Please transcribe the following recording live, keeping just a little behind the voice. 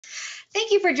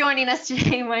Thank you for joining us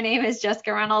today. My name is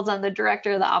Jessica Reynolds. I'm the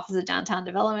Director of the Office of Downtown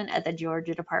Development at the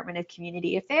Georgia Department of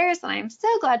Community Affairs, and I'm so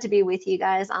glad to be with you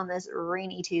guys on this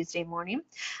rainy Tuesday morning.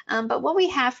 But what we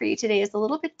have for you today is a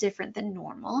little bit different than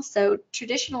normal. So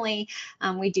traditionally,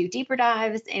 we do deeper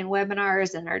dives and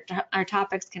webinars, and our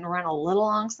topics can run a little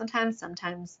long sometimes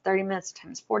 30 minutes,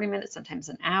 sometimes 40 minutes, sometimes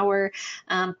an hour.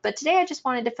 But today I just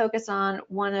wanted to focus on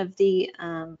one of the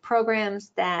programs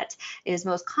that is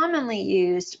most commonly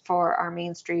used for our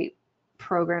Main Street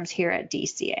programs here at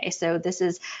DCA. So this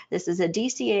is a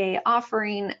DCA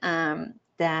offering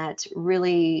that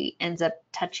really ends up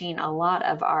touching a lot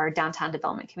of our downtown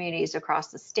development communities across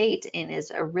the state and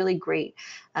is a really great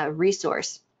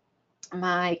resource.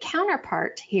 My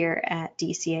counterpart here at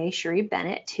DCA, Cherie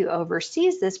Bennett, who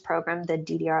oversees this program, the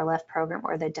DDRLF program,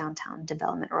 or the Downtown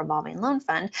Development Revolving Loan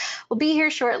Fund, will be here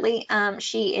shortly.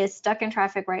 She is stuck in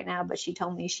traffic right now, but she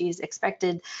told me she's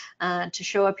expected to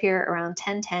show up here around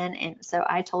 10:10, and so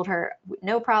I told her,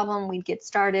 no problem, we'd get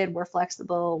started, we're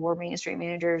flexible, we're Main Street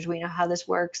managers, we know how this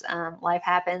works, life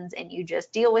happens, and you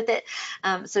just deal with it.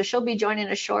 So she'll be joining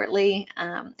us shortly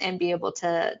and be able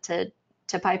to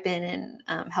pipe in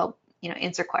and help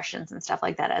answer questions and stuff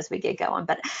like that as we get going.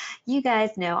 But you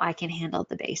guys know I can handle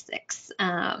the basics.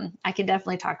 I can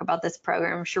definitely talk about this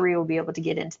program. Cherie will be able to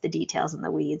get into the details and the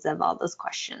weeds of all those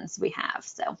questions we have.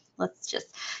 So let's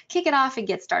just kick it off and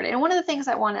get started. And one of the things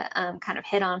I want to kind of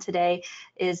hit on today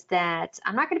is that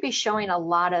I'm not going to be showing a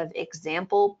lot of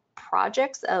example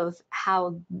projects of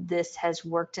how this has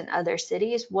worked in other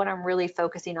cities. What I'm really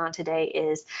focusing on today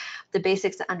is the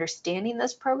basics of understanding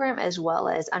this program, as well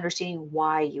as understanding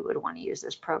why you would want to use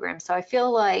this program. So I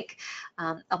feel like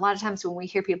a lot of times when we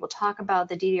hear people talk about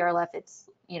the DDRLF, it's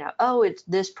oh, it's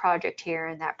this project here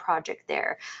and that project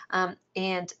there.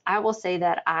 And I will say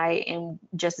that I am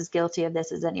just as guilty of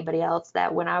this as anybody else,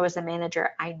 that when I was a manager,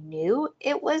 I knew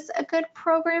it was a good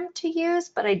program to use,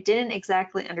 but I didn't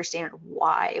exactly understand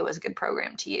why it was a good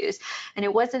program to use. And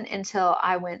it wasn't until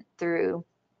I went through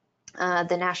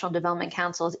the National Development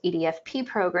Council's EDFP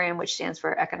program, which stands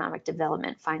for Economic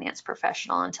Development Finance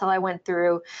Professional, until I went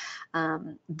through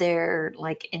their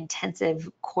intensive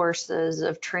courses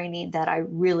of training, that I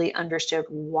really understood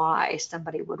why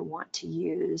somebody would want to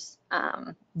use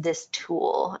this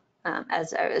tool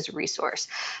as a resource.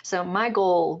 So my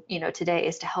goal, today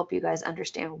is to help you guys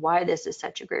understand why this is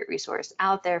such a great resource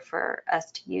out there for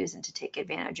us to use and to take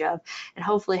advantage of, and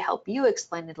hopefully help you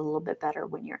explain it a little bit better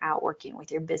when you're out working with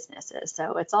your businesses.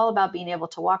 So it's all about being able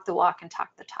to walk the walk and talk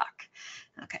the talk.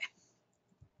 Okay.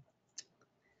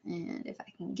 And if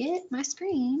I can get my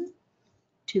screen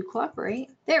to cooperate.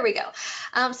 There we go.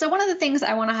 So one of the things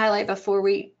I want to highlight before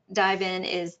we dive in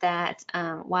is that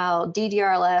while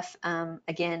DDRLF,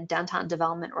 again, Downtown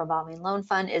Development Revolving Loan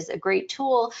Fund, is a great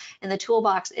tool in the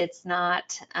toolbox, it's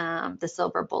not the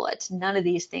silver bullet. None of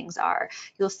these things are.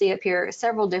 You'll see up here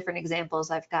several different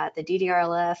examples. I've got the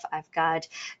DDRLF, I've got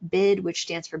BID, which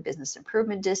stands for Business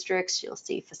Improvement Districts. You'll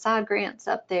see facade grants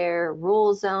up there,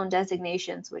 rural zone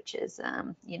designations, which is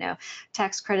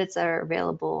tax credits that are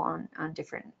available on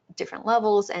different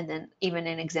levels, and then even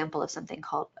an example of something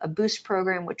called a boost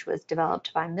program, which was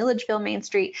developed by Milledgeville Main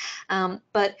Street.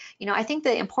 But I think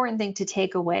the important thing to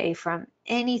take away from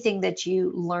anything that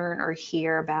you learn or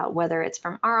hear about, whether it's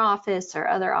from our office or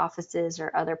other offices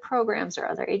or other programs or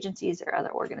other agencies or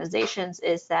other organizations,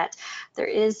 is that there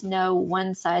is no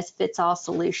one-size-fits-all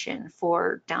solution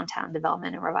for downtown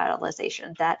development and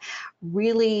revitalization. That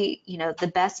really,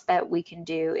 the best bet we can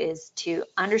do is to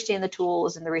understand the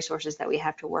tools and the resources that we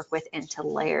have to work with and to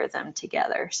layer them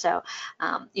together. So,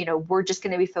 we're just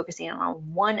going to be focusing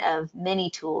on one of many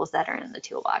tools that are in the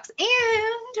toolbox.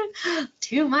 And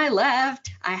to my left,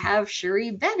 I have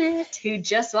Cherie Bennett, who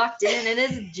just walked in and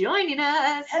is joining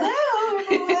us. Hello,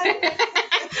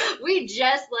 everyone. We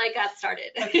just got started.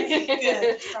 Okay,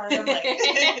 good. Sorry, I'm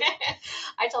late.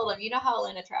 I told him, you know how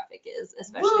Atlanta traffic is,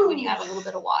 especially when you have a little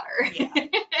bit of water.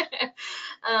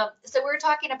 Yeah. So we're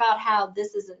talking about how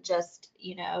this isn't just,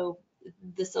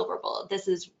 the silver bullet. This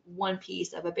is one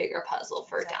piece of a bigger puzzle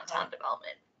for downtown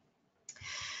development.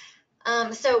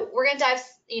 So we're going to dive,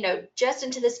 just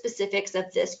into the specifics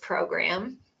of this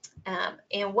program.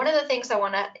 And one of the things I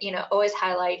want to, always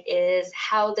highlight is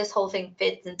how this whole thing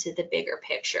fits into the bigger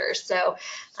picture. So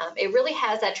it really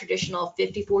has that traditional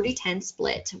 50-40-10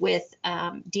 split, with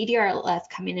DDRLF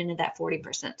coming in at that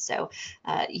 40%. So,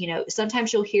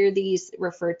 sometimes you'll hear these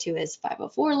referred to as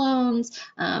 504 loans,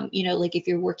 like if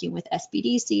you're working with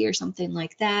SBDC or something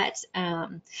like that.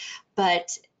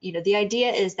 But, the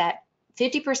idea is that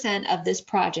 50% of this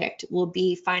project will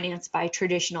be financed by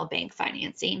traditional bank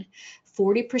financing.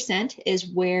 40% is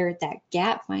where that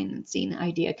gap financing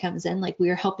idea comes in. Like, we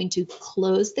are helping to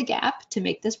close the gap to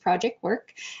make this project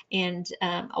work. And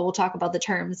we'll talk about the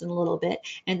terms in a little bit.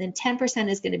 And then 10%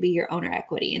 is going to be your owner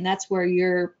equity. And that's where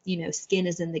your, skin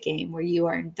is in the game, where you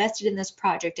are invested in this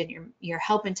project and you're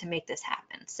helping to make this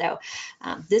happen. So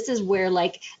this is where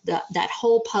like that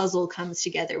whole puzzle comes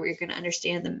together, where you're going to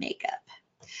understand the makeup.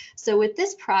 So with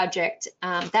this project,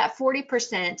 that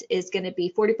 40% is going to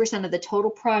be 40% of the total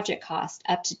project cost,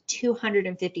 up to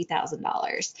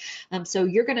 $250,000. So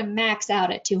you're going to max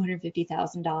out at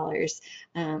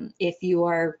 $250,000 if you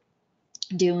are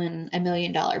doing $1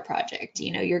 million project.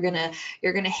 You're gonna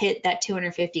hit that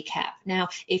 250 cap. Now,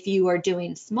 if you are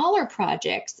doing smaller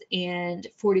projects and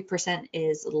 40%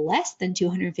 is less than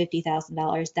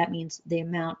 $250,000, that means the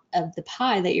amount of the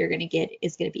pie that you're going to get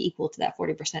is going to be equal to that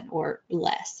 40% or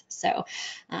less. So,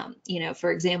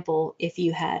 for example, if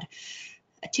you had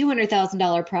a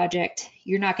 $200,000 project,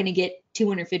 you're not going to get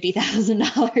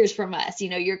 $250,000 from us.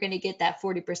 You're going to get that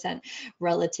 40%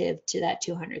 relative to that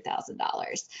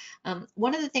 $200,000.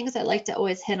 One of the things I like to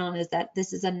always hit on is that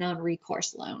this is a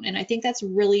non-recourse loan. And I think that's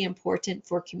really important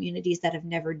for communities that have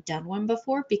never done one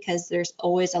before, because there's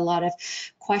always a lot of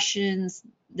questions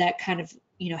that kind of,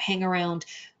 hang around.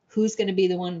 Who's going to be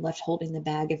the one left holding the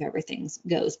bag if everything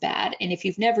goes bad? And if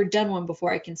you've never done one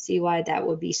before, I can see why that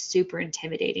would be super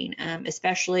intimidating,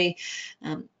 especially,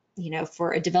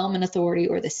 for a development authority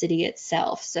or the city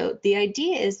itself. So the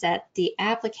idea is that the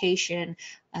application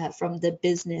from the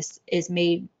business is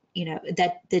made,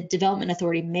 that the development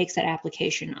authority makes that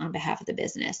application on behalf of the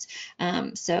business.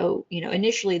 So,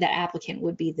 initially that applicant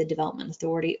would be the development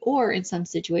authority, or in some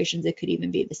situations it could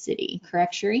even be the city.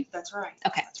 Correct, Cherie? That's right.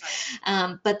 Okay. That's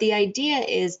right. But the idea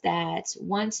is that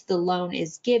once the loan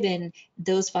is given,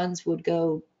 those funds would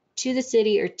go to the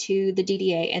city or to the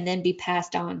DDA and then be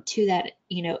passed on to that,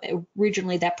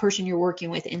 originally that person you're working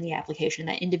with in the application,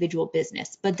 that individual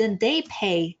business, but then they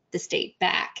pay the state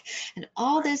back. And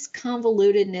all this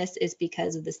convolutedness is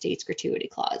because of the state's gratuity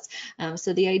clause.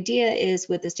 So the idea is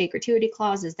with the state gratuity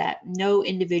clause is that no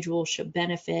individual should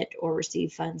benefit or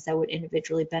receive funds that would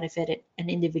individually benefit an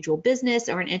individual business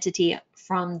or an entity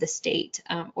from the state,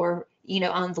 or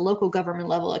on the local government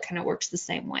level, it kind of works the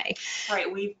same way.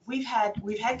 Right. We've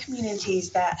had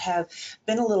communities that have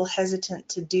been a little hesitant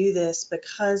to do this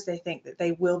because they think that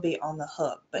they will be on the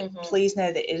hook. But please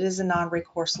know that it is a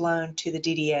non-recourse loan to the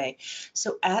DDA.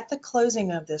 So at the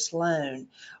closing of this loan,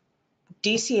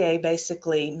 DCA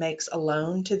basically makes a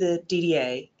loan to the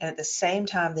DDA, and at the same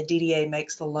time the DDA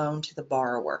makes the loan to the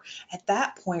borrower. At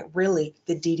that point, really,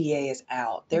 the DDA is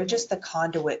out. They're just the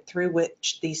conduit through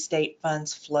which these state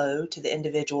funds flow to the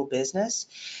individual business.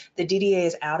 The DDA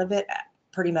is out of it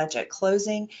pretty much at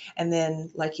closing, and then,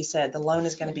 like you said, the loan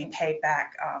is going to be paid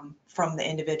back from the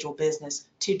individual business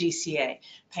to DCA.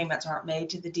 Payments aren't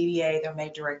made to the DDA, they're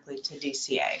made directly to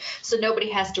DCA. So nobody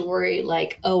has to worry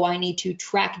like, oh, I need to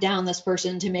track down this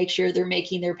person to make sure they're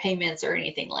making their payments or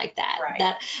anything like that. Right.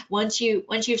 That once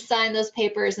you've signed those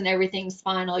papers and everything's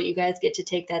final, you guys get to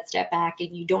take that step back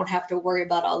and you don't have to worry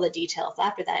about all the details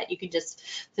after that. You can just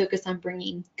focus on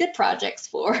bringing good projects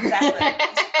forward.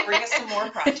 Exactly. Bring us some more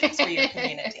projects for your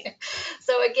community.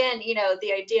 So again,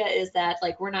 the idea is that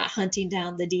like we're not hunting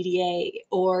down the DDA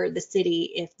or the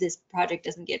city if this project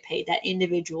doesn't get paid. That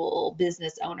individual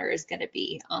business owner is going to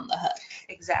be on the hook.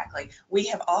 Exactly. We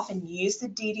have often used the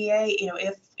DDA.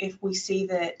 If we see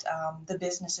that the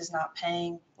business is not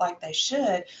paying like they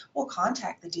should, we'll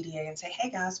contact the DDA and say,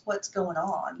 hey guys, what's going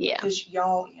on? Yeah. Because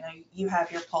y'all, you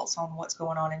have your pulse on what's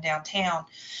going on in downtown,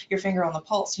 your finger on the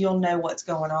pulse. You'll know what's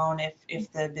going on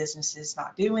if the business is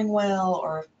not doing well,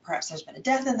 or if perhaps there's been a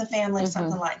death in the family,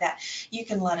 something like that. You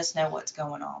can let us know what's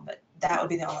going on, but that would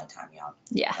be the only time y'all.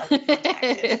 Yeah.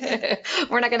 Contacted.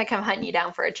 We're not going to come hunting you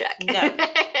down for a check. No.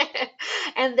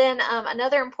 And then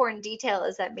another important detail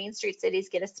is that Main Street cities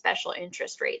get a special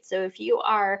interest rate. So if you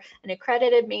are an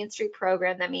accredited Main Street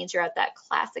program, that means you're at that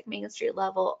classic Main Street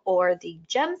level or the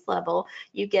GEMS level,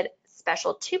 you get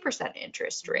special 2%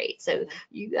 interest rate. So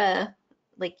you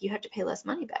have to pay less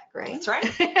money back, right? That's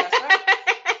right. That's right.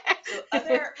 So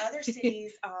other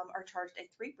cities are charged a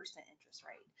 3% interest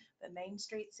rate, but Main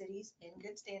Street cities in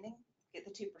good standing get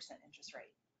the 2% interest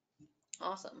rate.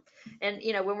 Awesome. And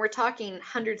when we're talking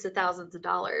hundreds of thousands of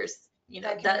dollars,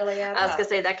 that can really add up. I was gonna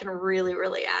say that can really,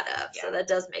 really add up. Yeah. So that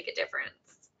does make a difference.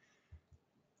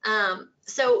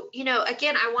 So,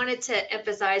 again, I wanted to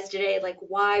emphasize today, like,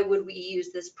 why would we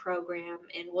use this program?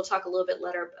 And we'll talk a little bit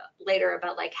later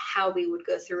about like how we would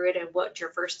go through it and what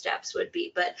your first steps would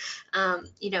be. But,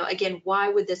 again, why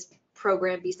would this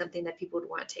program be something that people would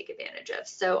want to take advantage of.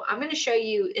 So I'm going to show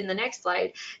you in the next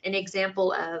slide an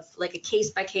example of like a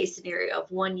case-by-case scenario of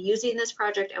one using this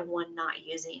project and one not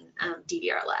using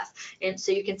DDRLF. And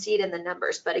so you can see it in the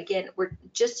numbers, but again, we're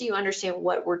just so you understand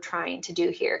what we're trying to do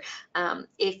here.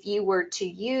 If you were to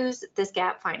use this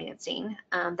gap financing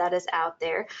that is out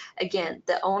there, again,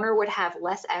 the owner would have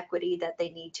less equity that they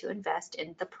need to invest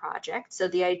in the project. So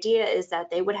the idea is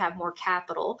that they would have more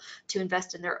capital to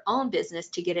invest in their own business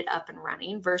to get it up and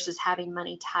running versus having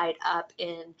money tied up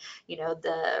in, you know,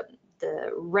 the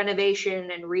renovation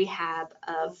and rehab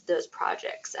of those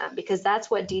projects, because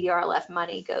that's what DDRLF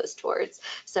money goes towards.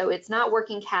 So it's not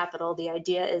working capital. The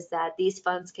idea is that these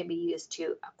funds can be used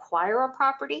to acquire a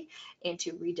property and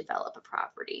to redevelop a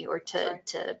property, or to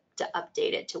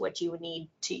update it to what you would need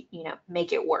to, you know,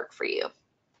 make it work for you.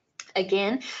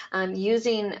 Again,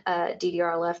 using a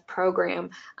DDRLF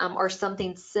program or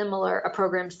something similar, a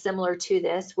program similar to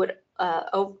this would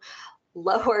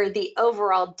lower the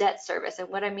overall debt service. And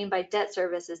what I mean by debt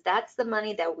service is that's the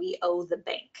money that we owe the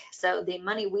bank. So the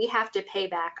money we have to pay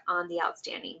back on the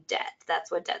outstanding debt.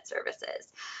 That's what debt service is.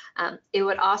 It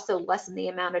would also lessen the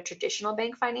amount of traditional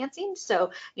bank financing.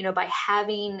 So, you know, by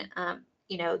having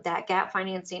you know, that gap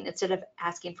financing, instead of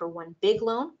asking for one big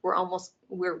loan,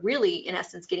 we're really in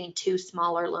essence getting two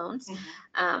smaller loans.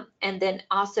 And then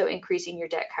also increasing your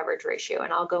debt coverage ratio.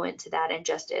 And I'll go into that in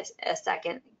just a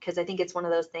second, because I think it's one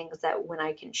of those things that when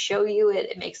I can show you it,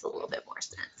 it makes a little bit more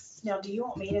sense. Now, do you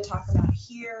want me to talk about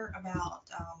here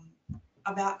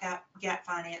about gap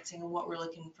financing and what we're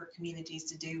looking for communities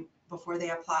to do before they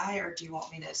apply, or do you want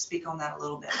me to speak on that a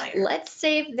little bit later? Let's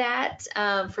save that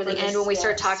for the end when we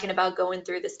start talking about going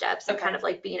through the steps and kind of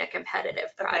like being a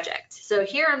competitive project. So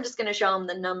here I'm just going to show them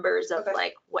the numbers of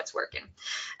like what's working.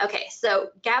 Okay,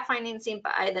 so gap financing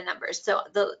by the numbers. So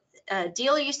the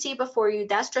deal you see before you,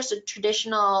 that's just a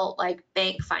traditional like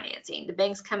bank financing. The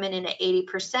banks come in at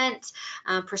 80%.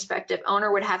 Prospective owner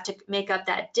would have to make up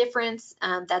that difference.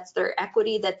 That's their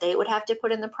equity that they would have to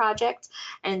put in the project.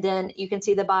 And then you can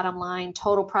see the bottom line,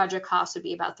 total project cost would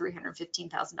be about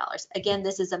 $315,000. Again,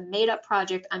 this is a made up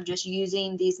project. I'm just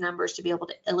using these numbers to be able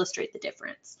to illustrate the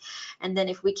difference. And then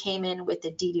if we came in with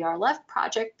the DDRLF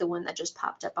project, the one that just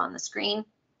popped up on the screen,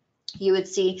 you would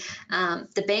see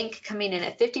the bank coming in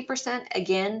at 50%.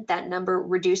 Again, that number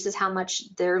reduces how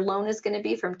much their loan is going to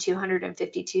be from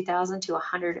 $252,000 to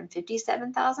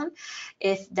 $157,000.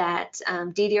 If that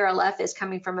DDRLF is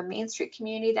coming from a Main Street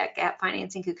community, that gap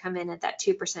financing could come in at that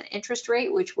 2% interest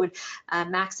rate, which would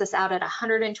max us out at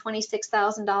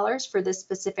 $126,000 for this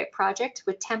specific project,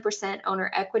 with 10%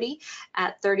 owner equity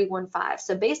at $31,500.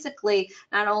 So basically,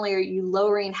 not only are you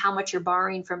lowering how much you're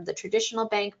borrowing from the traditional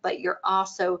bank, but you're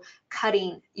also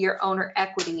cutting your owner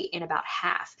equity in about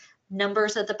half.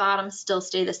 Numbers at the bottom still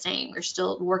stay the same. You're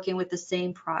still working with the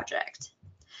same project.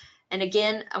 And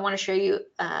again, I want to show you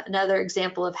another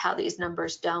example of how these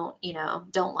numbers don't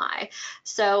lie.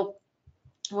 So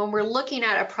when we're looking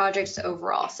at a project's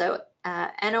overall, so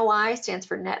NOI stands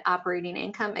for net operating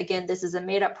income. Again, this is a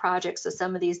made up project, so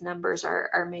some of these numbers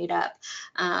are made up.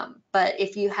 But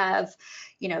if you have,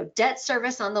 you know, debt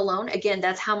service on the loan, again,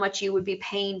 that's how much you would be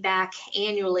paying back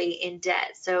annually in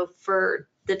debt. So for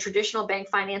the traditional bank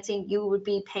financing, you would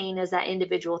be paying as that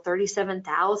individual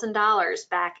 $37,000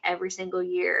 back every single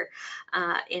year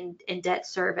in debt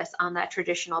service on that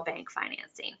traditional bank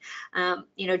financing.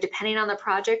 You know, depending on the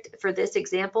project, for this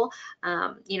example,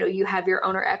 you know, you have your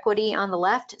owner equity on the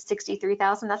left,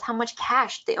 $63,000. That's how much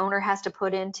cash the owner has to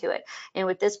put into it. And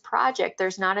with this project,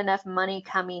 there's not enough money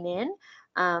coming in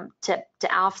to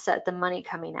offset the money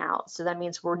coming out. So that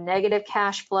means we're negative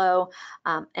cash flow,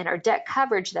 and our debt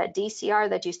coverage, that DCR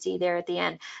that you see there at the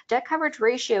end, debt coverage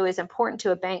ratio is important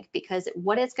to a bank because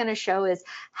what it's going to show is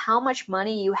how much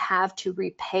money you have to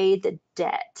repay the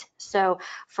debt. So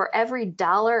for every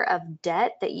dollar of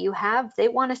debt that you have, they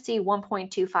want to see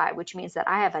 1.25, which means that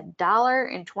I have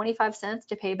 $1.25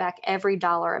 to pay back every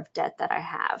dollar of debt that I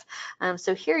have.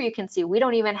 So here you can see we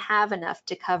don't even have enough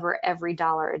to cover every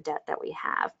dollar of debt that we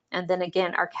have. And then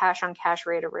again, our cash on cash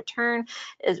rate of return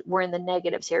is we're in the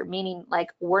negatives here, meaning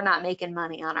like we're not making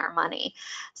money on our money.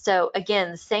 So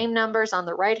again, the same numbers on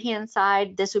the right hand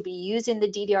side, this would be using the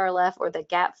DDRLF or the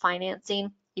gap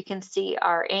financing. You can see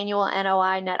our annual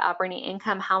NOI, net operating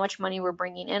income, how much money we're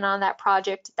bringing in on that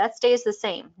project. That stays the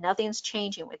same. Nothing's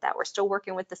changing with that. We're still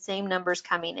working with the same numbers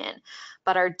coming in.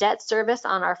 But our debt service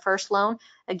on our first loan,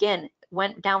 again,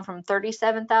 went down from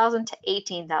 $37,000 to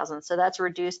 $18,000. So that's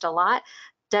reduced a lot.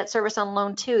 Debt service on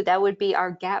loan 2, that would be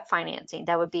our gap financing.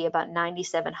 That would be about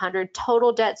 $9,700.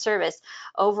 Total debt service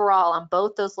overall on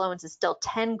both those loans is still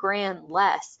 $10,000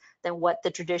 less than what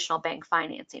the traditional bank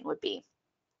financing would be.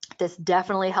 This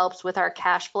definitely helps with our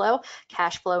cash flow.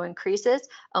 Cash flow increases.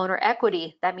 Owner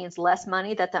equity, that means less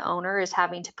money that the owner is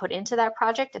having to put into that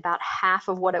project, about half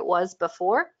of what it was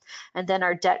before. And then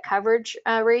our debt coverage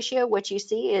ratio, which you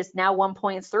see is now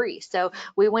 1.3. So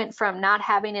we went from not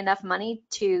having enough money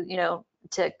to,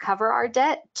 to cover our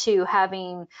debt to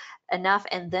having enough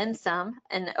and then some,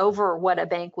 and over what a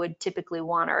bank would typically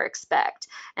want or expect.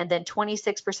 And then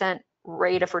 26%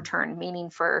 rate of return, meaning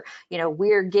for,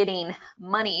 we're getting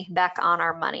money back on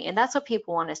our money. And that's what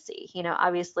people want to see.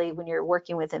 Obviously when you're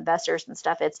working with investors and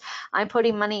stuff, it's, I'm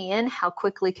putting money in, how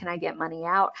quickly can I get money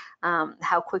out?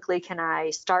 How quickly can I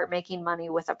start making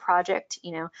money with a project?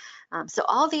 So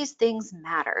all these things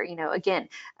matter. Again,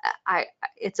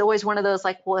 it's always one of those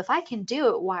like, well, if I can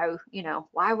do it,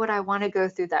 why would I want to go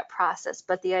through that process?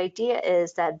 But the idea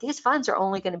is that these funds are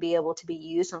only going to be able to be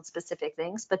used on specific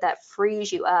things, but that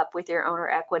frees you up with your owner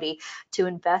equity to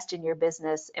invest in your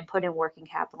business and put in working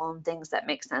capital and things that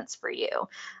make sense for you.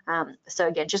 So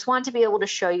again, just want to be able to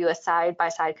show you a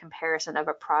side-by-side comparison of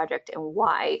a project and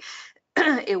why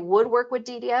it would work with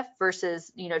DDF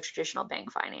versus, traditional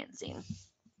bank financing.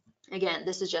 Again,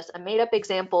 this is just a made up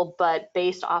example, but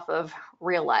based off of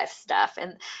real life stuff.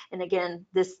 And again,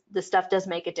 this stuff does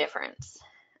make a difference.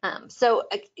 So,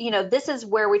 this is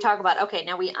where we talk about, okay,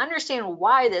 now we understand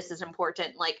why this is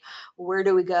important. Like, where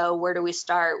do we go? Where do we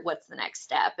start? What's the next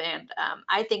step? And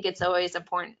I think it's always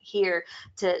important here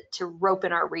to rope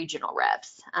in our regional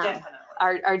reps. Definitely.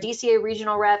 Our DCA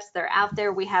regional reps, they're out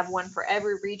there. We have one for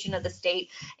every region of the state,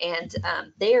 and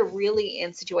they are really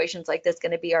in situations like this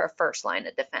going to be our first line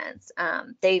of defense.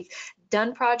 They've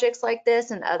done projects like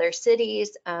this in other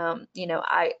cities.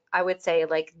 I would say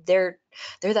like they're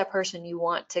that person you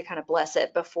want to kind of bless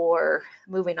it before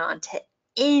moving on to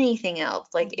anything else.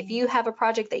 Like if you have a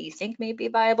project that you think may be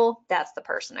viable, that's the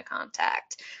person to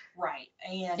contact. Right.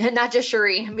 And not just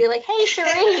Cherie, and be like, hey,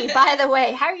 Cherie, by the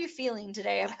way, how are you feeling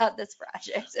today about this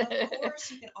project? Of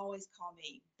course, you can always call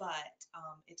me, but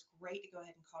it's great to go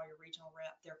ahead and call your regional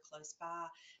rep. They're close by.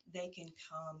 They can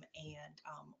come and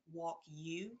walk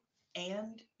you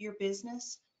and your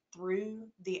business through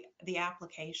the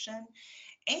application.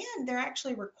 And they're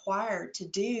actually required to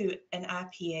do an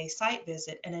IPA site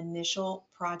visit, an initial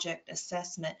project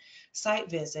assessment site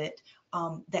visit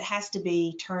that has to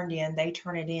be turned in. They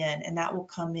turn it in, and that will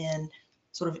come in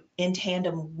sort of in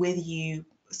tandem with you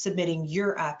submitting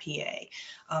your IPA.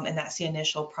 And that's the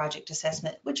initial project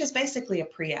assessment, which is basically a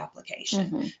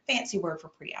pre-application, fancy word for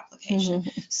pre-application.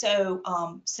 So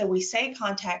we say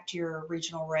contact your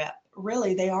regional rep.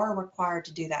 Really, they are required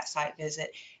to do that site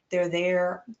visit. They're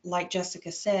there, like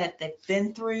Jessica said, they've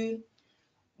been through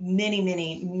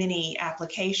many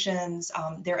applications.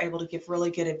 They're able to give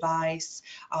really good advice.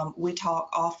 I talk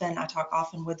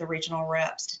often with the regional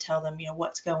reps to tell them,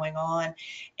 what's going on,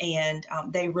 and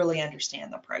they really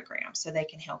understand the program, so they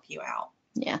can help you out.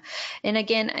 Yeah. And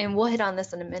again, and we'll hit on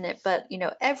this in a minute, but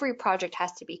every project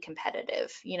has to be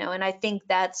competitive, and I think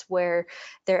that's where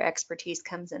their expertise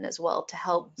comes in as well, to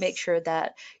help make sure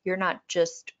that you're not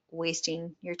just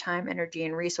wasting your time, energy,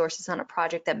 and resources on a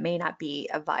project that may not be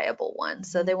a viable one.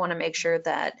 So they want to make sure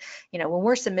that, when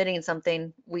we're submitting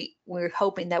something, we're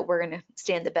hoping that we're going to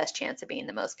stand the best chance of being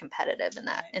the most competitive in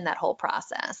that whole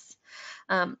process.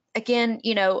 Again,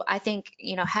 I think,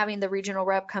 having the regional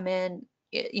rep come in,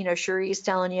 Cherie's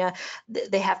telling you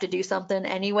they have to do something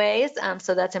anyways.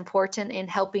 So that's important in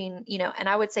helping, and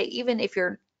I would say even if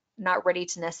you're not ready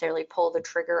to necessarily pull the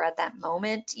trigger at that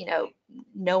moment,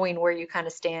 knowing where you kind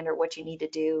of stand or what you need to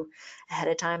do ahead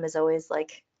of time is always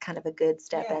like kind of a good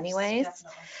step anyways.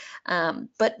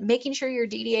 But making sure your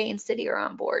DDA and city are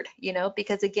on board,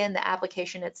 because again, the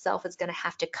application itself is going to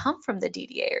have to come from the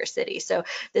DDA or city. So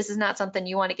this is not something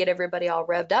you want to get everybody all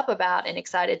revved up about and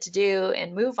excited to do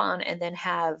and move on and then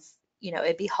have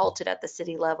it be halted at the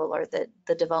city level or the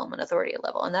development authority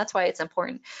level. And that's why it's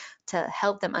important to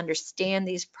help them understand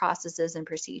these processes and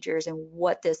procedures and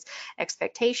what this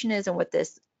expectation is and what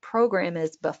this program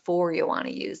is before you want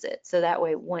to use it. So that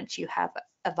way, once you have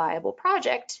a viable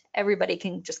project, everybody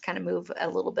can just kind of move a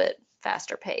little bit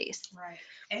faster pace. Right.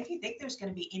 And if you think there's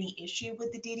going to be any issue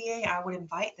with the DDA, I would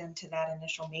invite them to that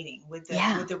initial meeting with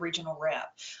the regional rep,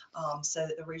 so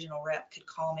that the regional rep could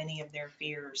calm any of their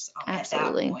fears at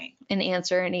that point. And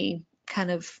answer any kind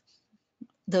of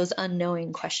those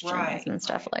unknowing questions and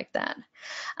stuff like that.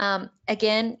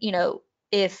 Again,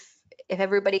 if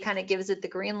everybody kind of gives it the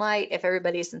green light, if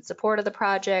everybody's in support of the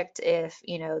project, if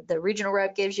the regional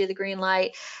rep gives you the green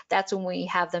light, that's when we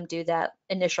have them do that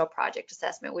initial project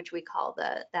assessment, which we call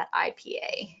that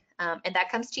IPA. and that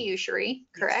comes to you, Cherie,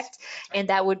 correct? Yes, right. And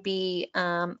that would be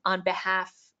on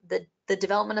behalf, the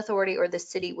development authority or the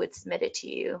city would submit it to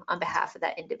you on behalf of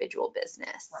that individual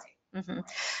business. Right. Mm-hmm. Right.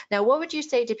 Now, what would you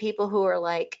say to people who are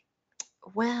like,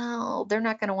 well, they're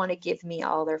not going to want to give me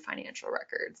all their financial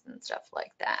records and stuff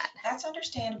like that? That's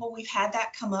understandable. We've had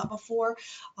that come up before.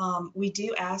 We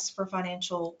do ask for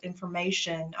financial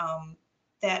information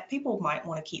that people might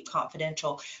want to keep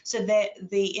confidential, so that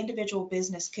the individual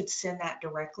business could send that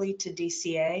directly to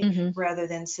DCA rather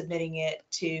than submitting it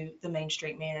to the Main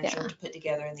Street manager to put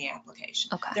together in the application.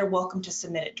 Okay. They're welcome to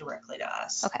submit it directly to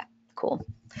us. Okay, cool.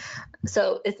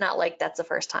 So it's not like that's the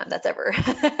first time that's ever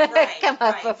come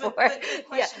up before. But good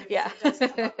question, Yeah. it does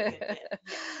come up a good bit.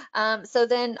 Yeah. So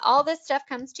then all this stuff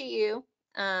comes to you,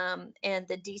 and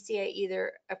the DCA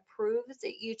either approves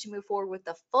that you to move forward with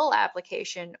the full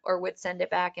application or would send it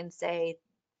back and say,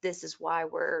 this is why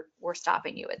we're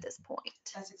stopping you at this point.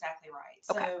 That's exactly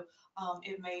right. Okay. So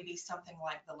it may be something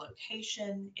like the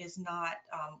location is not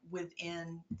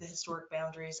within the historic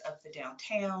boundaries of the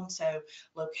downtown. So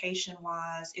location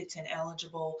wise, it's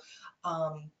ineligible.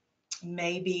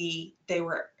 Maybe they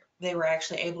were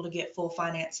actually able to get full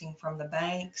financing from the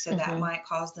bank, so that might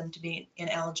cause them to be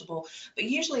ineligible. But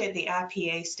usually at the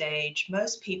IPA stage,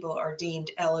 most people are deemed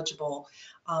eligible.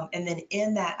 And then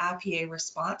in that IPA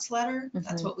response letter,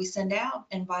 that's what we send out,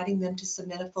 inviting them to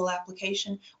submit a full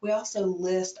application. We also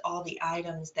list all the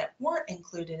items that weren't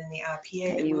included in the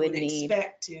IPA that we would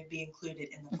expect to be included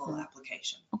in the full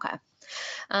application. Okay.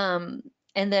 And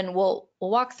then we'll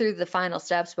walk through the final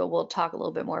steps, but we'll talk a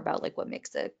little bit more about like what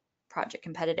makes a project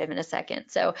competitive in a second.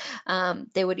 So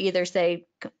they would either say,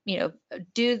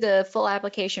 do the full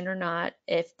application or not.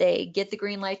 If they get the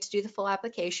green light to do the full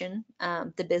application,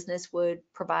 the business would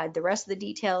provide the rest of the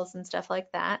details and stuff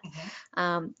like that.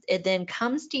 It then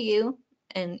comes to you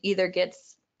and either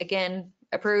gets, again,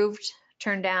 approved,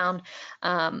 turned down,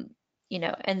 and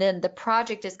then the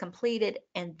project is completed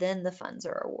and then the funds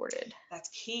are awarded. That's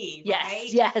key, right?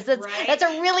 Yes, that's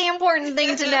a really important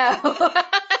thing to know.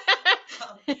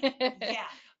 Yeah,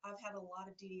 I've had a lot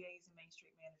of DDAs and Main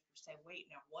Street managers say, wait,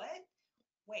 now what?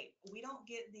 Wait, we don't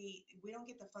get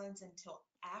the funds until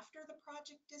after the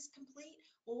project is complete?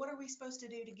 Well, what are we supposed to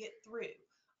do to get through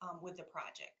with the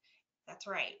project? That's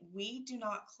right. We do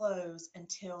not close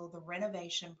until the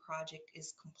renovation project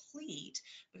is complete,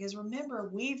 because remember,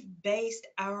 we've based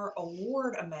our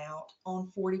award amount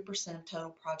on 40% of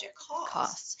total project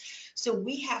costs. So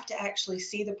we have to actually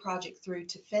see the project through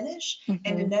to finish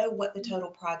and to know what the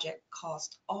total project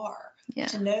costs are.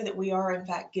 To know that we are in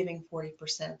fact giving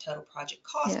 40% of total project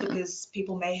cost, because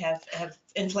people may have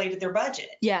inflated their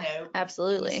budget,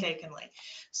 absolutely, mistakenly.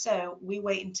 So we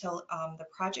wait until the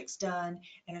project's done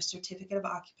and a certificate of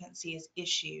occupancy is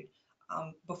issued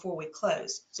before we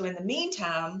close. So in the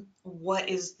meantime, what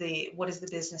is the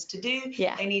business to do?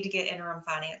 They need to get interim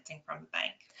financing from the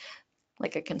bank,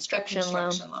 like a construction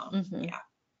loan. Yeah.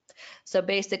 So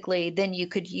basically, then you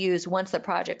could use, once the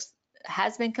project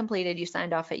has been completed, you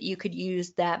signed off it, you could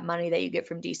use that money that you get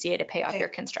from DCA to pay off your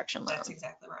construction loan. That's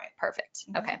exactly right. Perfect.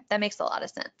 Okay, that makes a lot of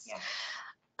sense.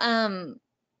 Yeah.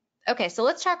 Okay, so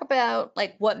let's talk about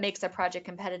like what makes a project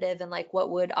competitive and like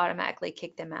what would automatically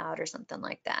kick them out or something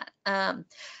like that.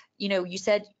 You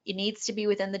said it needs to be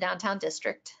within the downtown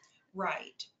district.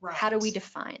 Right. How do we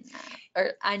define that?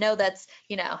 Or I know that's,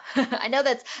 I know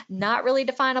that's not really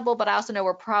definable, but I also know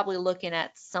we're probably looking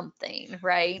at something,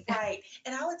 right? Right.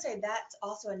 And I would say that's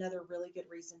also another really good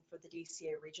reason for the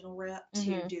DCA regional rep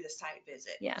to do the site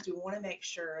visit. Because we want to make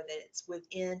sure that it's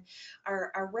within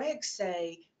our regs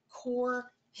say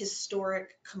core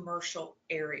historic commercial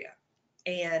area.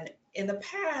 And in the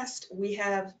past we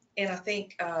have, and I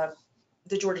think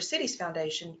the Georgia Cities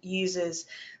Foundation uses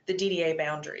the DDA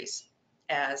boundaries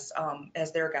as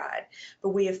their guide. But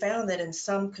we have found that in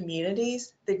some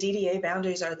communities, the DDA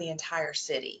boundaries are the entire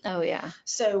city. Oh, yeah.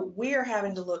 So we are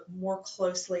having to look more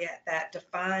closely at that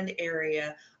defined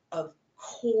area of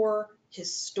core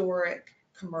historic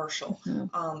commercial,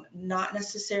 not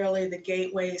necessarily the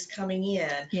gateways coming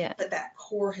in, but that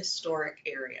core historic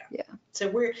area. Yeah. So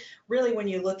we're really, when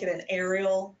you look at an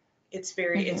aerial, it's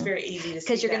very easy to see,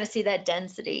 because you're going to see that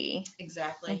density.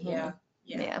 Exactly.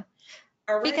 Yeah.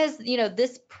 Because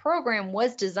this program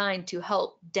was designed to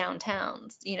help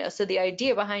downtowns, so the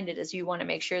idea behind it is you want to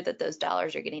make sure that those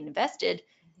dollars are getting invested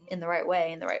in the right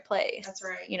way, in the right place. That's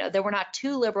right. That we're not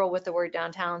too liberal with the word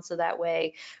downtown, so that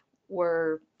way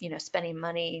we're spending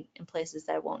money in places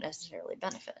that won't necessarily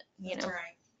benefit.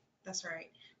 That's right.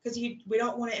 Because we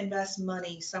don't want to invest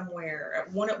money somewhere.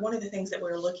 One of the things that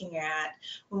we're looking at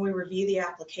when we review the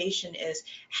application is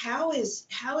how is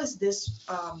this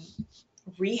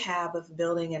rehab of a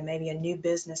building and maybe a new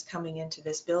business coming into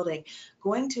this building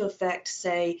going to affect,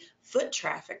 say, foot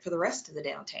traffic for the rest of the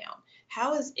downtown?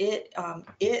 How is it,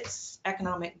 its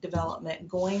economic development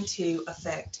going to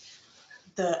affect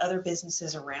the other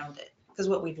businesses around it? Because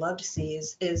what we'd love to see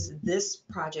is this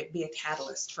project be a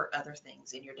catalyst for other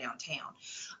things in your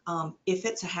downtown. If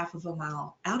it's a half of a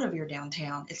mile out of your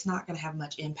downtown, it's not going to have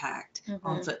much impact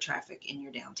on foot traffic in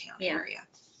your downtown area.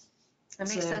 That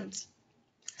makes sense.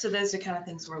 So those are the kind of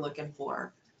things we're looking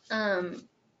for.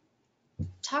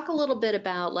 Talk a little bit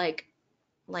about like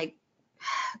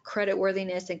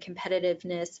creditworthiness and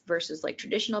competitiveness versus like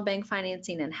traditional bank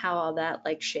financing and how all that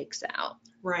like shakes out.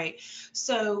 Right.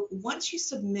 So once you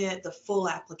submit the full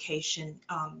application,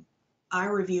 I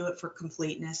review it for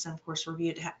completeness and of course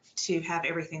review it to have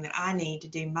everything that I need to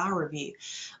do my review.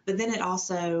 But then it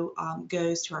also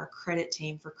goes to our credit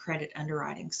team for credit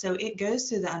underwriting. So it goes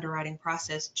through the underwriting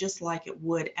process just like it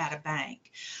would at a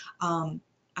bank.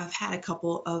 I've had a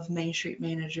couple of Main Street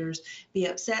managers be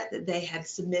upset that they had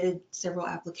submitted several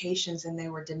applications and they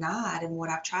were denied. And what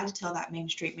I've tried to tell that Main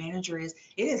Street manager is,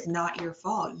 it is not your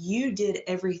fault. You did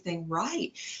everything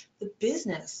right. The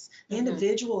business, the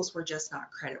individuals were just not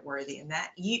creditworthy, and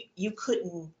that you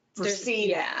couldn't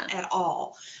foresee that at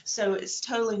all. So it's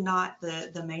totally not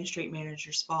the Main Street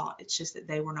manager's fault. It's just that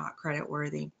they were not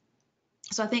creditworthy.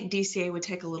 So I think DCA would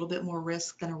take a little bit more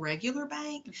risk than a regular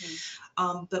bank,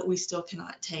 but we still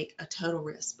cannot take a total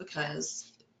risk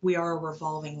because we are a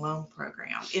revolving loan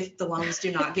program. If the loans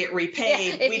do not get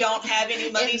repaid, we don't have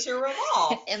any money to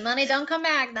revolve. And money don't come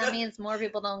back, that means more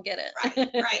people don't get it.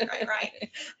 Right.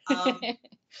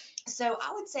 So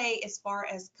I would say as far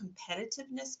as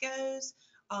competitiveness goes,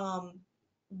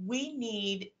 we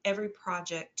need every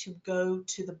project to go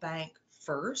to the bank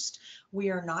first. We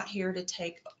are not here to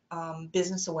take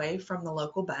business away from the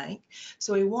local bank.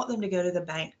 So we want them to go to the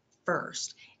bank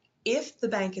first. If the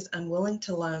bank is unwilling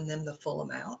to loan them the full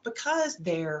amount because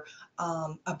they're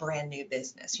a brand new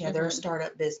business, they're a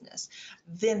startup business,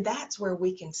 then that's where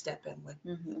we can step in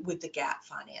with the gap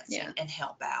financing and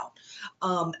help out.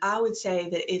 I would say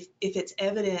that if it's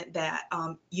evident that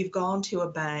you've gone to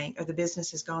a bank or the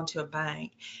business has gone to a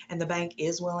bank and the bank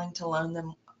is willing to loan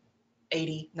them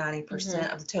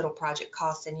 80-90% of the total project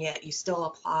cost, and yet you still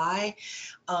apply,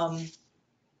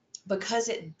 because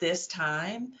at this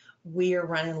time we are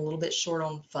running a little bit short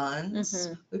on funds.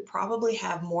 We probably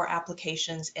have more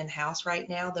applications in-house right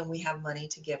now than we have money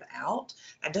to give out.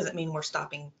 That doesn't mean we're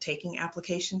stopping taking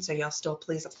applications, so y'all still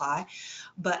please apply.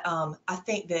 But I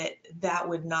think that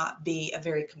would not be a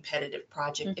very competitive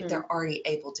project if they're already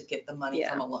able to get the money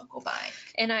from a local bank.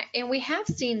 And we have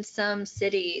seen some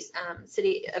cities,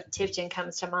 City of Tifton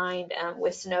comes to mind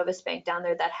with Synovus Bank down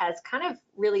there, that has kind of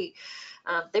really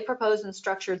they proposed and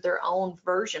structured their own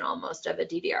version almost of a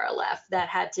DDRLF that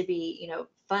had to be,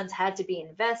 funds had to be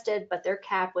invested, but their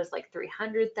cap was like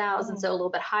 300,000, so a little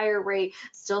bit higher rate,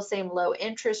 still same low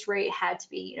interest rate, had to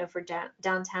be, for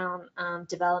downtown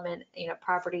development,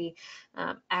 property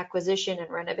acquisition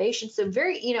and renovation. So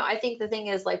very, I think the thing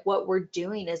is like what we're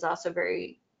doing is also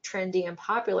very trendy and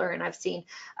popular, and I've seen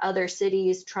other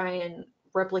cities try and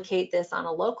replicate this on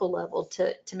a local level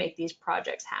to make these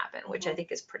projects happen, which I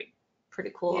think is pretty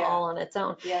cool all on its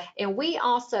own. And we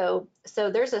also,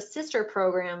 so there's a sister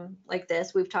program like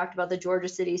this. We've talked about the Georgia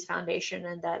Cities Foundation,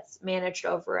 and that's managed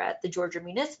over at the Georgia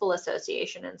Municipal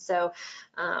Association. And so,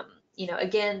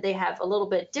 again, they have a little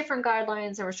bit different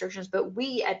guidelines and restrictions, but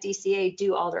we at DCA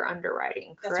do all their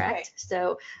underwriting, correct? Right.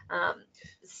 So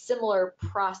similar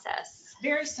process.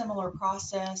 Very similar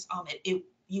process.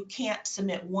 You can't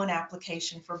submit one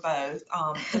application for both.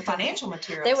 The financial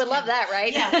materials. They would love that,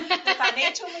 right? Yeah, the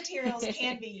financial materials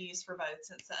can be used for both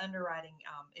since the underwriting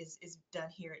is done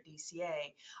here at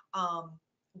DCA.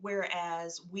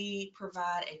 Whereas we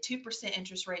provide a 2%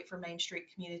 interest rate for Main Street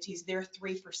communities, they're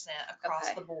 3%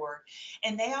 across the board.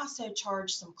 And they also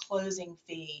charge some closing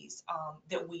fees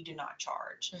that we do not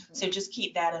charge. So just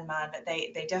keep that in mind, but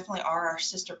they definitely are our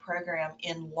sister program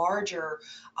in larger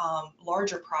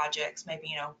projects,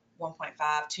 maybe, $1.5,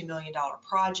 $2 million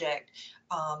project.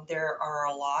 There are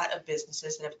a lot of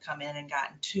businesses that have come in and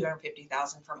gotten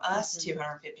 $250,000 from us,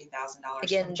 $250,000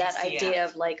 again, from that GCF. idea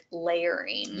of like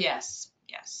layering. Yes.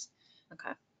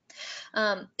 Okay.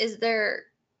 Is there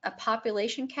a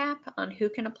population cap on who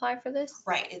can apply for this?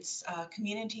 Right. It's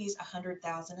communities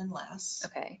 100,000 and less.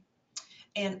 Okay.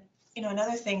 And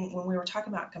another thing, when we were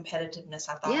talking about competitiveness,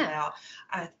 I thought about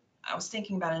I was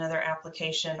thinking about another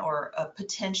application or a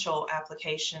potential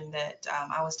application that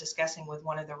I was discussing with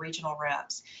one of the regional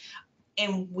reps,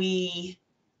 and we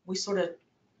sort of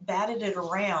batted it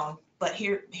around But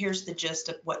here's the gist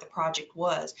of what the project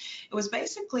was. It was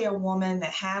basically a woman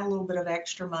that had a little bit of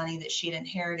extra money that she'd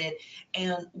inherited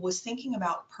and was thinking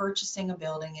about purchasing a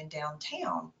building in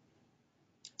downtown.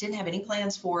 Didn't have any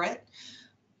plans for it,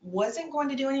 wasn't going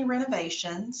to do any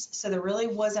renovations, so there really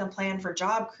wasn't a plan for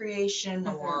job creation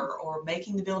or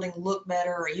making the building look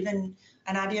better, or even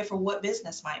an idea for what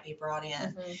business might be brought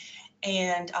in,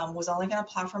 and was only going to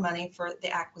apply for money for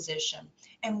the acquisition.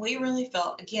 And we really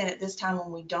felt, again, at this time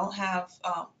when we don't have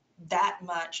that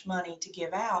much money to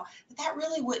give out, that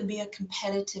really wouldn't be a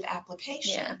competitive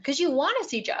application. Yeah, because you want to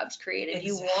see jobs created.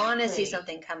 Exactly. You want to see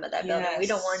something come of that building. We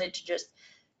don't want it to just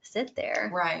sit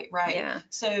there. Right. Yeah.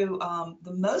 So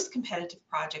the most competitive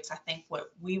projects, I think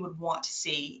what we would want to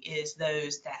see is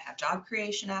those that have job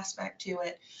creation aspect to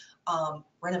it.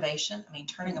 Renovation, I mean,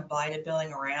 turning a blighted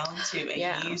building around to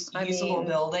a usable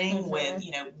building with,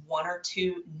 one or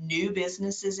two new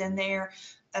businesses in there.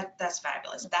 That's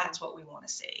fabulous. That's what we want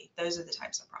to see. Those are the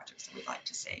types of projects that we'd like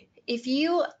to see. If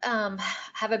you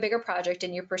have a bigger project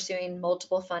and you're pursuing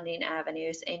multiple funding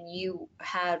avenues and you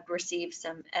had received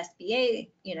some SBA,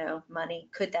 money,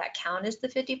 could that count as the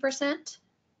 50%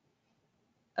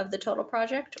 of the total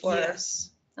project? Or?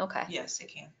 Yes. Okay. Yes, it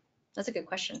can. That's a good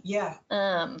question. Yeah.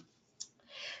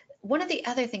 One of the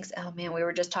other things, oh man, we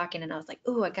were just talking and I was like,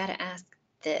 ooh, I got to ask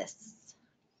this.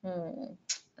 When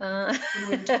we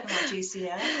were talking about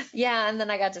GCF? Yeah, and then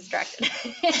I got distracted.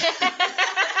 Sorry.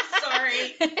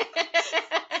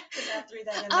 I threw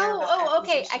that in there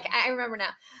okay. I remember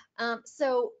now.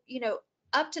 So,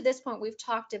 up to this point, we've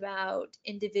talked about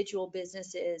individual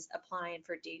businesses applying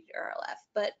for DDRLF,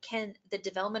 but can the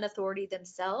development authority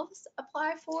themselves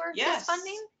apply for this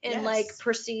funding and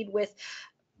proceed with,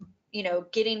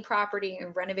 getting property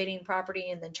and renovating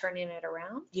property and then turning it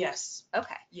around? Yes.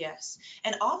 Okay. Yes.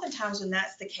 And oftentimes when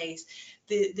that's the case,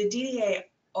 the DDA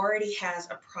already has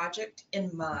a project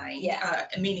in mind,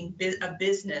 meaning a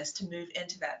business to move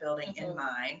into that building in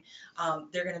mind.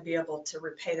 They're going to be able to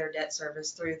repay their debt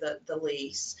service through the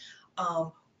lease.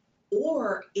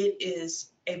 Or it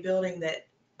is a building that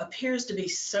appears to be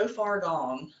so far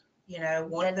gone,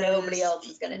 one of those, nobody else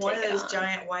is going to take it on. One of those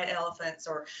giant white elephants,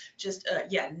 or just,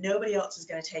 nobody else is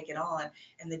going to take it on.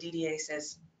 And the DDA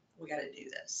says, we got to do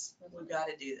this. We've got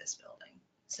to do this building.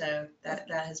 So that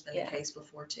has been the case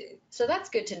before too. So that's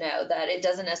good to know that it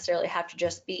doesn't necessarily have to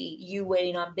just be you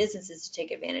waiting on businesses to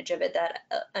take advantage of it, that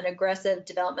an aggressive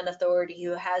development authority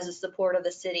who has the support of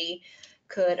the city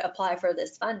could apply for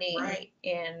this funding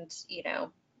and,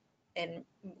 and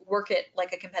work it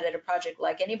like a competitive project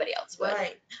like anybody else would.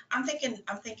 Right. I'm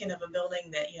thinking of a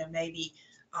building that, maybe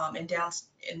in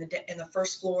the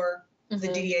first floor, the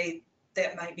DDA,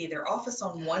 that might be their office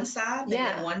on one side, maybe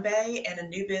in one bay, and a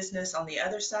new business on the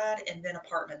other side, and then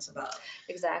apartments above.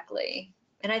 Exactly.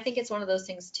 And I think it's one of those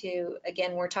things too,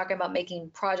 again, we're talking about making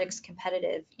projects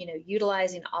competitive,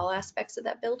 utilizing all aspects of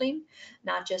that building,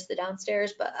 not just the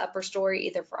downstairs, but upper story,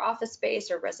 either for office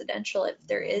space or residential, if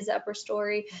there is upper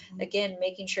story. Again,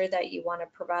 making sure that you want to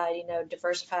provide,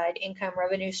 diversified income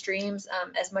revenue streams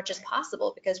as much as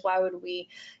possible, because why would we,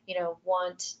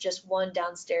 want just one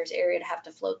downstairs area to have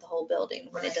to float the whole building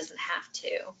when it doesn't have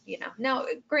to, Now,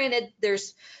 granted,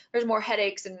 there's more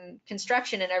headaches and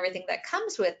construction and everything that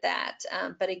comes with that.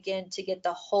 But again, to get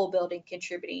the whole building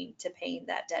contributing to paying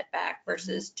that debt back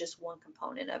versus just one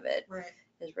component of it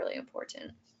is really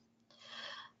important.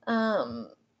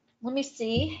 Let me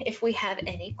see if we have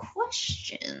any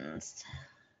questions.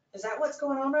 Is that what's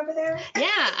going on over there?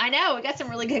 Yeah, I know. We got some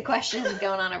really good questions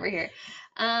going on over here.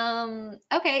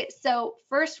 Okay, so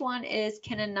first one is,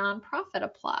 can a nonprofit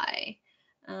apply?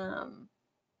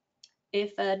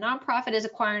 If a nonprofit is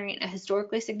acquiring a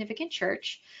historically significant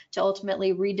church to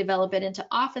ultimately redevelop it into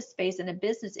office space and a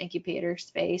business incubator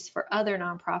space for other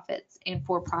nonprofits and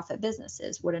for-profit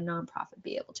businesses, would a nonprofit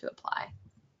be able to apply?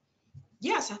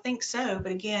 Yes, I think so.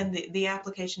 But again, the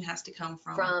application has to come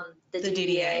from the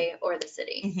DDA or the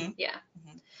city. Yeah.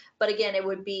 But again, you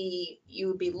would be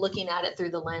looking at it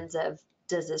through the lens of,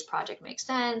 does this project make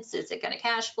sense? Is it going to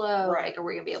cash flow? Like, are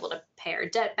we going to be able to pay our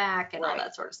debt back and all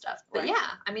that sort of stuff? But yeah,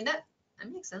 I mean, that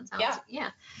makes sense. Yeah.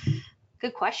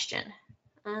 Good question.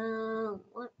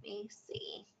 Let me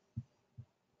see.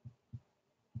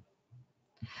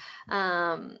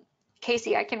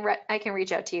 Casey, I can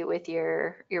reach out to you with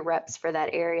your reps for that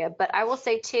area. But I will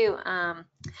say too,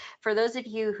 for those of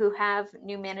you who have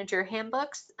new manager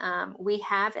handbooks, we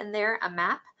have in there a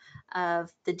map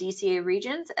of the DCA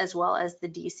regions as well as the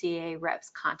DCA reps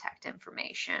contact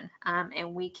information.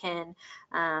 And we can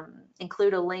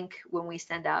include a link when we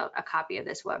send out a copy of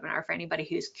this webinar for anybody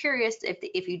who's curious.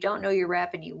 If you don't know your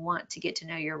rep and you want to get to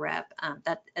know your rep,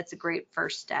 that's a great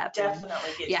first step.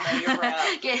 Definitely get to know your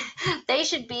rep. Yeah, they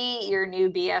should be your new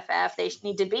BFF. They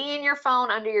need to be in your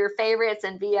phone under your favorites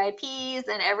and VIPs,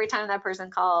 and every time that person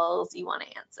calls, you want to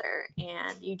answer,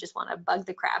 and you just want to bug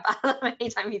the crap out of them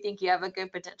anytime you think you have a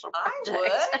good potential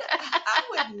project. I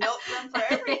would milk them for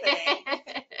everything.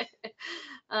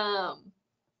 Let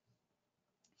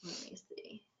me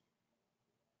see.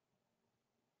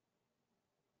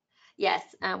 Yes,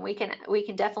 we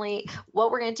can definitely,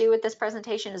 what we're going to do with this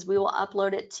presentation is we will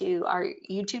upload it to our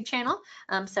YouTube channel.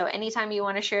 So anytime you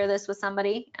want to share this with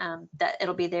somebody, that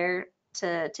it'll be there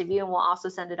to view, and we'll also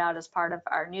send it out as part of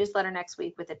our newsletter next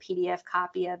week with a PDF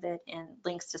copy of it and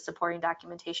links to supporting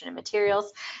documentation and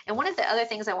materials. And one of the other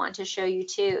things I want to show you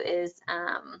too is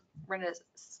we're going to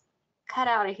cut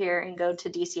out of here and go to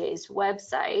DCA's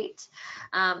website.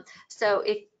 So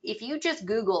if you just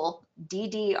Google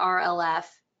DDRLF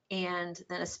and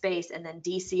then a space and then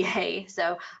DCA,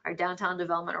 so our Downtown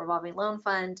Development Revolving Loan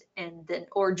Fund, and then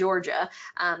or Georgia,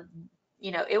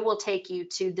 it will take you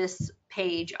to this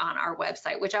page on our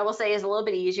website, which I will say is a little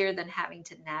bit easier than having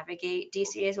to navigate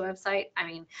DCA's website. I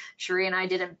mean, Cherie and I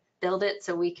didn't build it,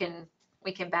 so we can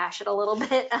bash it a little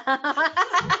bit.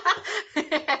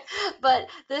 But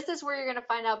this is where you're going to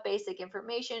find out basic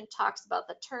information, talks about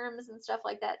the terms and stuff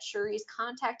like that. Cherie's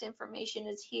contact information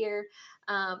is here.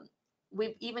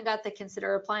 We've even got the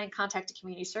consider applying, contact a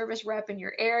community service rep in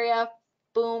your area.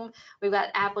 Boom. We've got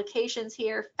applications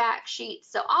here, fact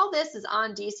sheets. So all this is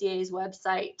on DCA's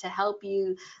website to help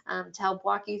you, to help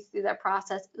walk you through that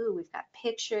process. Ooh, we've got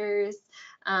pictures.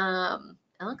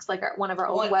 It looks like one of our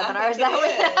old webinars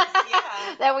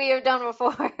that we have done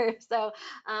before. So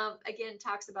again,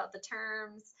 talks about the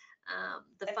terms,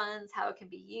 the funds, how it can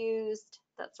be used,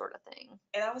 that sort of thing.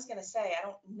 And I was going to say, I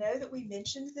don't know that we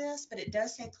mentioned this, but it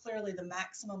does say clearly the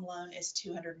maximum loan is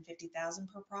 $250,000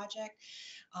 per project.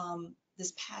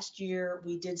 This past year,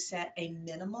 we did set a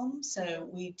minimum, so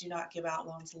we do not give out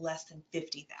loans less than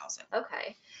 $50,000.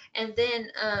 Okay. And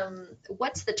then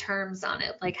what's the terms on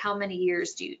it? Like, how many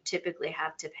years do you typically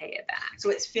have to pay it back? So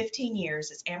it's 15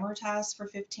 years. It's amortized for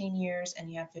 15 years,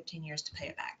 and you have 15 years to pay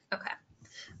it back. Okay.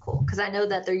 Cool, because I know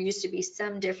that there used to be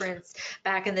some difference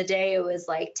back in the day. It was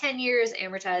like 10 years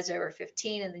amortized over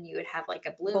 15, and then you would have like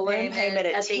a balloon payment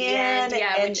at the end,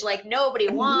 which like nobody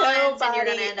wants, and you're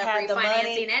going to end up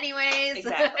refinancing anyways.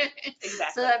 Exactly.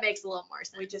 So that makes a little more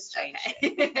sense. We just changed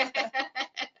it.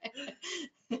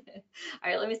 All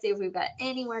right, let me see if we've got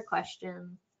any more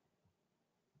questions.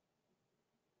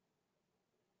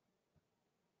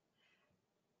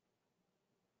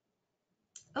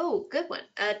 Oh, good one.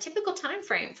 A typical time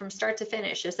frame from start to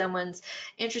finish. If someone's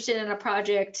interested in a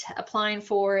project, applying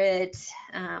for it,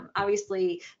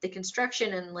 obviously the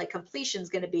construction and like completion is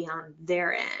going to be on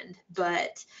their end,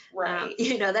 but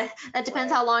that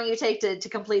depends how long you take to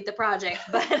complete the project.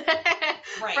 But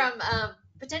from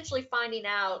potentially finding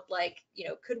out, like,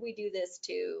 could we do this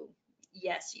too?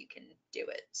 Yes, you can do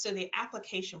it. So the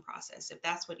application process, if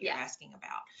that's what you're asking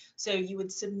about. So you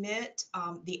would submit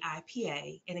the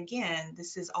IPA, and again,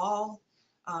 this is all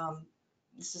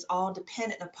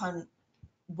dependent upon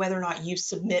whether or not you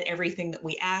submit everything that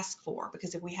we ask for,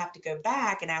 because if we have to go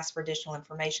back and ask for additional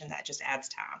information, that just adds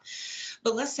time.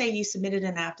 But let's say you submitted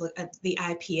the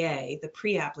IPA, the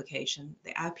pre-application,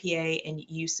 the IPA, and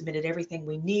you submitted everything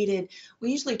we needed.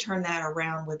 We usually turn that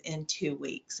around within 2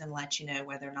 weeks and let you know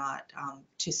whether or not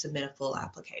to submit a full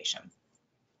application.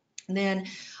 And then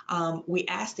we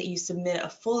ask that you submit a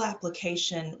full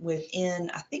application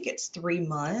within, I think it's 3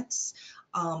 months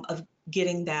of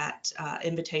getting that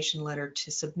invitation letter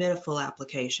to submit a full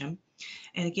application.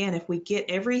 And again, if we get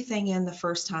everything in the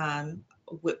first time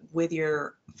with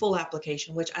your full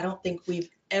application, which I don't think we've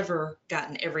ever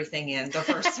gotten everything in the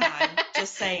first time,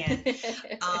 just saying,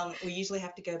 we usually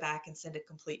have to go back and send a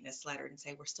completeness letter and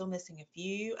say we're still missing a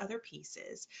few other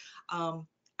pieces.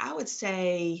 I would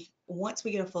say once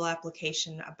we get a full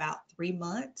application, about 3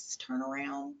 months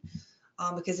turnaround.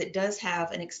 Because it does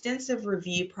have an extensive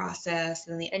review process,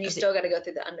 and you still got to go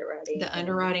through the underwriting. The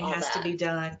underwriting has to be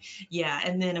done,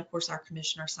 and then of course our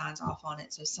commissioner signs off on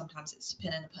it. So sometimes it's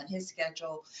dependent upon his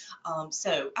schedule.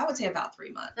 So I would say about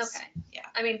 3 months. Okay. Yeah.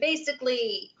 I mean,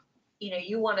 basically,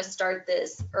 you want to start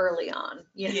this early on,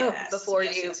 before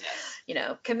you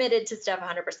committed to stuff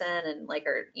 100% and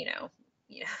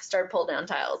start pull down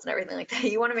tiles and everything like that.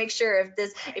 You want to make sure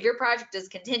if your project is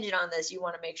contingent on this, you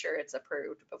want to make sure it's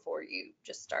approved before you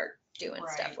just start doing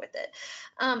stuff with it.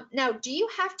 Now, do you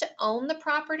have to own the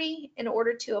property in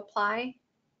order to apply?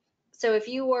 So if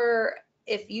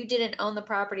you didn't own the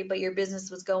property, but your business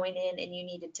was going in and you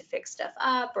needed to fix stuff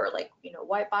up or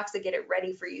white box to get it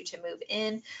ready for you to move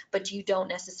in, but you're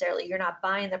not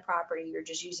buying the property, you're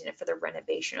just using it for the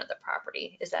renovation of the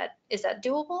property. Is that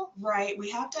doable? Right. We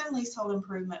have done leasehold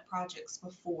improvement projects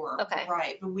before. Okay.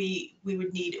 Right. But we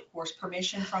would need, of course,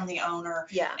 permission from the owner.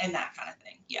 Yeah. And that kind of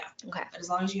thing. Yeah. Okay. But as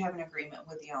long as you have an agreement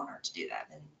with the owner to do that,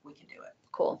 then we can do it.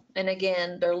 Cool. And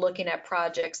again, they're looking at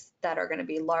projects that are going to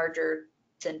be larger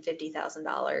than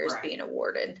 $50,000 being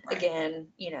awarded. Right. Again,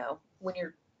 when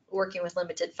you're working with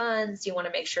limited funds, you want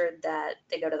to make sure that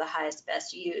they go to the highest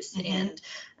best use. Mm-hmm.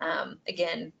 And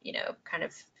again, kind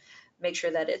of make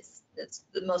sure that it's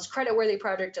the most creditworthy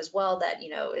project as well, that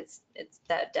it's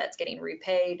that debt's getting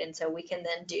repaid, and so we can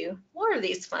then do more of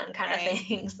these fun kind of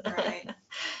things. Right.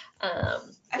 I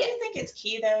do think it's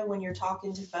key though when you're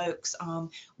talking to folks.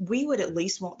 We would at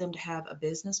least want them to have a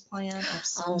business plan of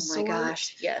some sort. Oh my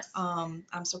gosh, yes.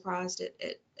 I'm surprised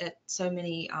at so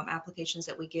many applications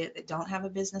that we get that don't have a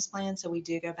business plan. So we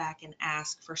do go back and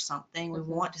ask for something. Mm-hmm.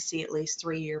 We want to see at least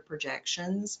 3-year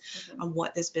projections on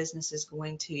what this business is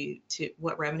going to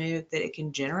what revenue that it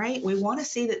can generate. We want to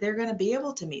see that they're going to be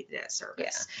able to meet the debt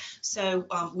service. Yeah.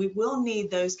 So we will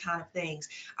need those kind of things.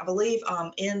 I believe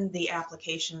in the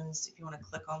applications, if you want to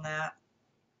click on that.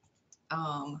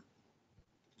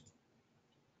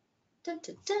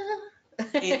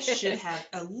 It should have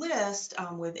a list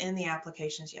within the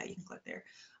applications. Yeah, you can click there,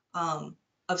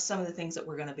 of some of the things that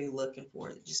we're going to be looking for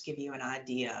that just give you an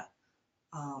idea.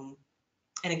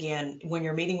 And again, when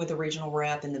you're meeting with the regional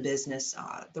rep in the business,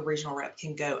 the regional rep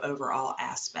can go over all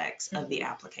aspects of the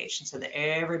application so that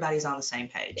everybody's on the same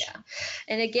page. Yeah.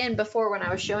 And again, before when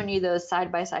I was showing you those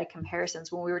side-by-side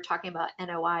comparisons, when we were talking about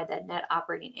NOI, that net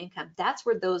operating income, that's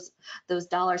where those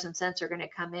dollars and cents are going to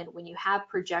come in. When you have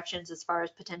projections as far as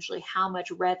potentially how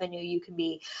much revenue you can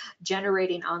be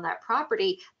generating on that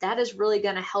property, that is really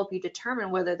going to help you determine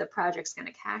whether the project's going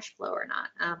to cash flow or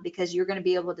not, because you're going to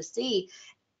be able to see,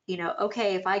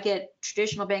 okay, if I get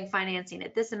traditional bank financing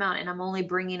at this amount and I'm only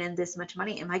bringing in this much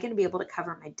money, am I going to be able to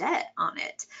cover my debt on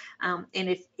it? And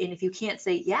if you can't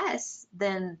say yes,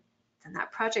 then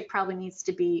that project probably needs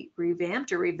to be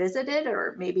revamped or revisited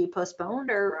or maybe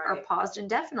postponed or paused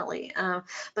indefinitely.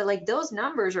 But those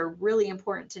numbers are really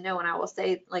important to know. And I will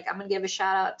say, I'm going to give a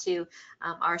shout out to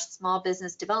our small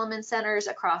business development centers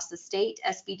across the state.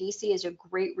 SBDC is a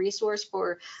great resource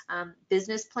for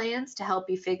business plans to help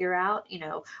you figure out,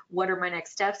 what are my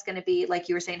next steps going to be? Like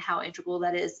you were saying, how integral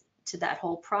that is to that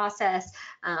whole process.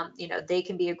 They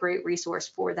can be a great resource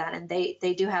for that, and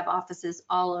they do have offices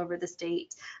all over the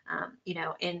state.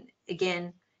 And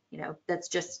again, that's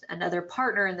just another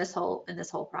partner in this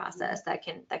whole process that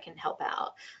can help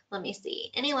out. Let me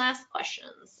see. Any last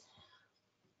questions?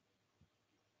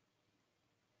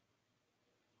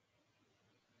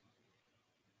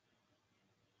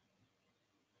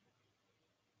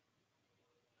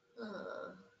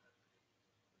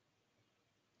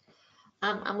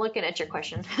 I'm looking at your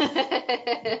question.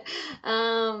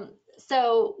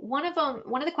 So one of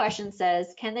the questions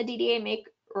says, can the DDA make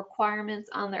requirements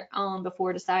on their own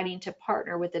before deciding to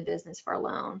partner with a business for a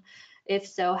loan? If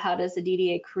so, how does the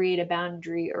DDA create a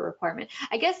boundary or requirement?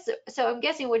 I guess, so I'm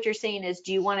guessing what you're saying is,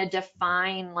 do you want to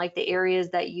define the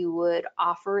areas that you would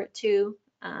offer it to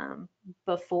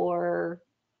before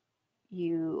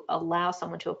you allow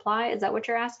someone to apply? Is that what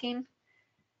you're asking?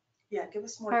 Yeah, give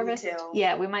us more detail.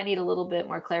 Yeah, we might need a little bit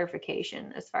more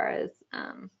clarification as far as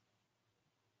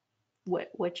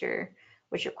what your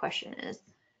question is.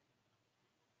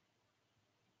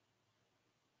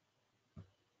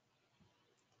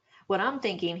 What I'm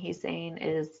thinking he's saying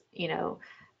is,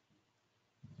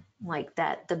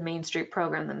 that the Main Street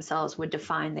program themselves would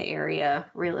define the area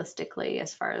realistically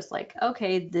as far as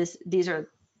okay, these are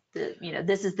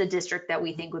this is the district that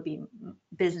we think would be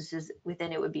businesses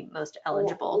within it would be most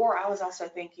eligible. Or I was also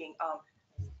thinking,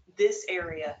 this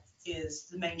area is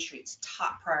the Main Street's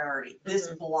top priority. This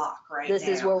block this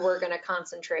is where we're going to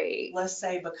concentrate. Let's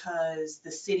say because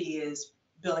the city is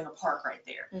building a park right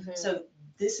there. So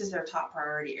this is their top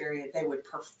priority area. They would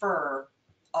prefer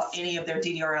any of their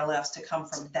DDRLFs to come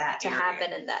from that area. To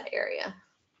happen in that area.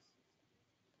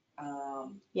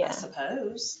 I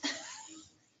suppose.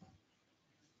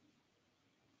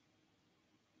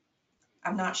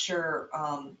 I'm not sure.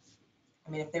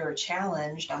 If they were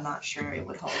challenged, I'm not sure it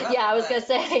would hold up. Yeah, I was going to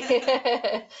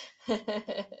say.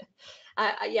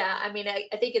 Yeah, I mean,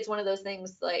 I think it's one of those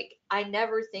things, like, I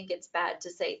never think it's bad to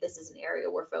say this is an area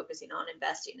we're focusing on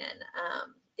investing in.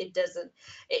 It doesn't,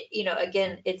 you know,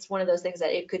 again, it's one of those things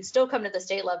that it could still come to the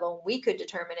state level, and we could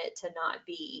determine it to not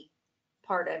be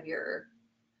part of your,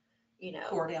 you know,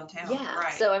 Core downtown, yeah.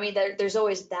 right. So, I mean, there's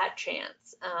always that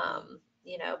chance,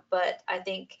 you know, but I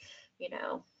think, you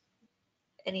know,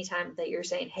 anytime that you're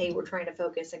saying, hey, we're trying to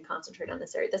focus and concentrate on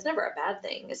this area, that's never a bad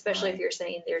thing, especially if Right. you're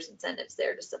saying there's incentives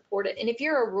there to support it. And if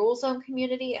you're a rural zone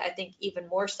community, I think even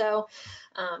more so,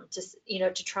 just, you know,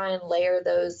 to try and layer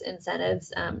those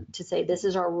incentives, to say this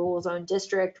is our rural zone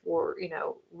district, or, you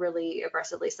know, really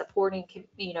aggressively supporting,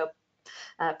 you know,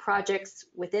 projects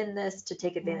within this to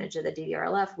take advantage of the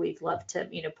DDRLF. We'd love to,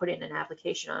 you know, put in an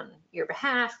application on your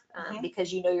behalf,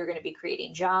 because you know you're going to be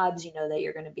creating jobs. You know that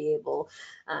you're going to be able,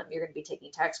 you're going to be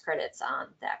taking tax credits on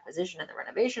the acquisition and the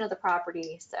renovation of the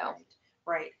property. So,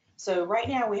 right. So right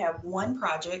now we have one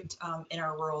project in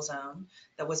our rural zone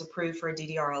that was approved for a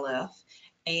DDRLF,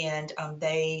 and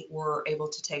they were able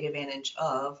to take advantage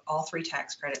of all 3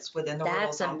 tax credits within the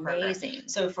rural zone program. That's amazing.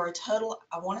 So for a total,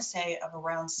 I want to say, of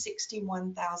around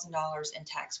 $61,000 in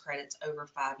tax credits over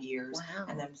 5 years. Wow.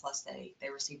 And then plus they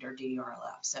received our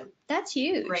DDRLF. So that's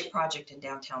huge. Great project in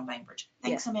downtown Bainbridge.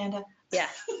 Thanks, Amanda. Yeah.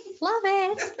 Love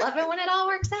it. Love it when it all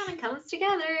works out and comes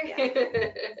together.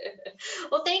 Yeah.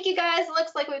 Well, thank you guys. It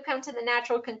looks like we've come to the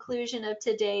natural conclusion of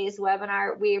today's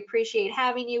webinar. We appreciate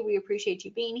having you. We appreciate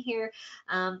you being here.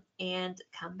 And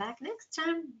come back next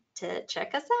time to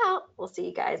check us out. We'll see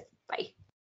you guys. Bye.